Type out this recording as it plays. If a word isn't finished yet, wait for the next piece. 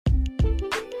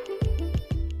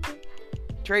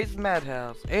Trey's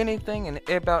Madhouse. Anything and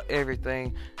about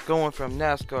everything, going from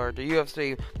NASCAR to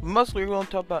UFC. Mostly we're going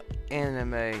to talk about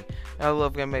anime. I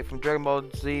love anime from Dragon Ball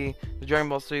Z, to Dragon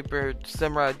Ball Super,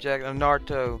 Samurai Jack,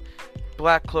 Naruto,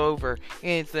 Black Clover,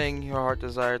 anything your heart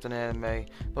desires in anime.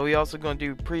 But we also going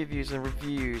to do previews and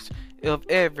reviews of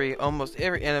almost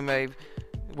every anime,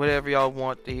 whatever y'all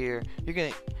want to hear.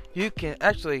 You can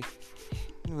actually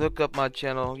look up my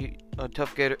channel,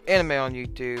 Tough Gator Anime on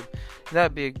YouTube.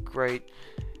 That'd be great.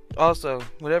 Also,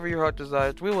 whatever your heart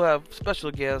desires, we will have special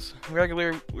guests.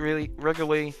 Regularly, we're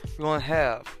going to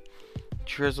have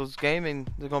Trizzles Gaming.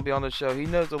 They're going to be on the show. He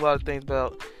knows a lot of things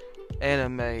about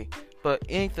anime, but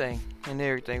anything and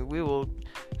everything, we will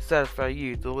satisfy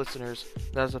you, the listeners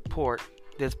that support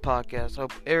this podcast.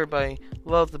 Hope everybody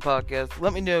loves the podcast.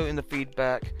 Let me know in the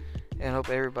feedback, and hope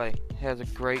everybody has a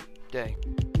great day.